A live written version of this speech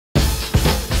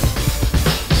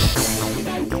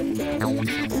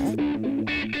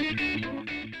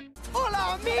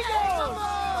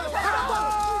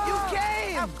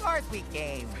we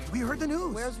came. We heard the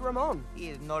news. Where's Ramon? He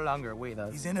is no longer with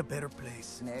us. He's in a better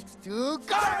place. Next to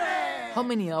Garden! How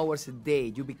many hours a day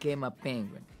you became a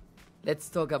penguin? Let's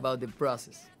talk about the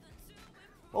process.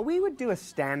 Well, we would do a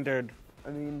standard,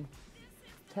 10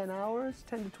 hours,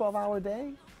 10 to 12 hour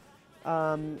day.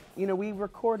 We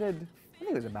recorded, I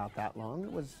think it was about that long.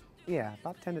 It was,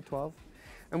 about 10 to 12.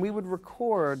 And we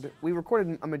recorded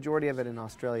a majority of it in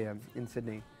Australia, in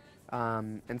Sydney.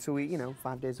 And so we,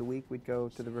 5 days a week, we'd go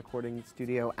to the recording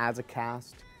studio as a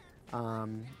cast.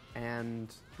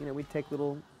 We'd take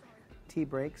little tea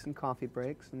breaks and coffee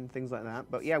breaks and things like that.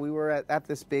 But yeah, we were at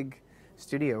this big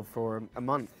studio for a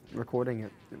month recording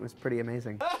it. It was pretty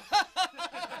amazing.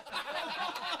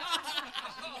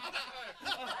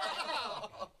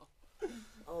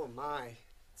 Oh my.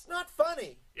 It's not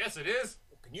funny. Yes, it is.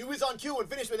 Can you whiz on cue and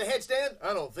finish with a headstand?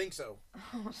 I don't think so.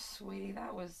 Oh, sweetie,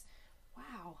 that was...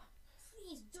 Wow.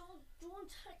 Please, don't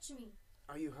touch me.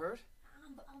 Are you hurt?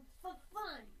 I'm for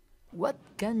fun. What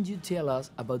can you tell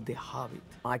us about The Hobbit?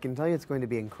 I can tell you it's going to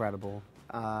be incredible.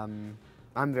 I'm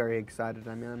very excited.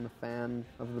 I'm a fan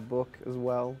of the book as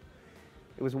well.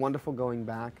 It was wonderful going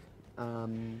back.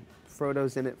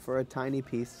 Frodo's in it for a tiny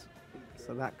piece,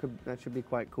 so that should be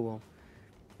quite cool.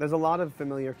 There's a lot of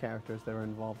familiar characters that are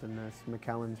involved in this.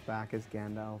 McKellen's back as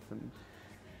Gandalf, and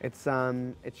it's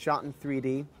shot in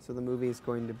 3D, so the movie is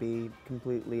going to be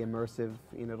completely immersive.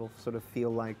 It'll sort of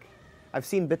feel like, I've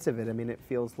seen bits of it. It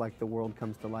feels like the world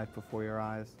comes to life before your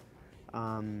eyes.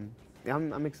 I'm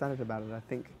excited about it. I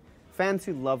think fans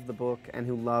who love the book and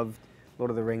who loved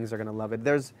Lord of the Rings are going to love it.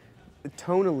 There's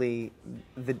tonally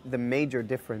the major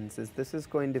difference is this is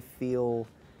going to feel.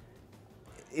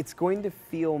 It's going to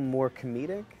feel more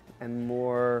comedic and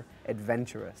more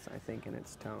adventurous, I think, in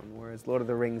its tone, whereas Lord of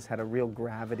the Rings had a real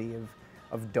gravity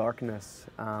of darkness,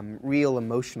 real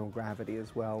emotional gravity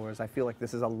as well, whereas I feel like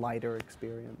this is a lighter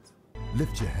experience.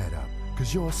 Lift your head up,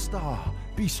 cause you're a star.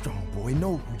 Be strong, boy,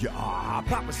 know who you are.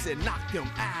 Papa said knock them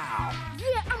out.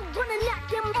 Yeah, I'm gonna knock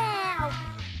them out.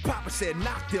 Papa said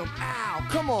knock them out.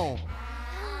 Come on.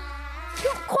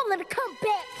 You're calling a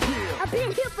comeback. Yeah. I've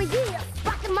been here for years,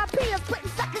 rocking my pills, putting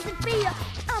suckers in fear.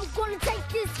 I'm gonna take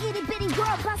this itty bitty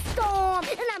world by storm,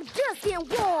 and I'm just getting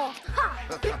warm. Ha!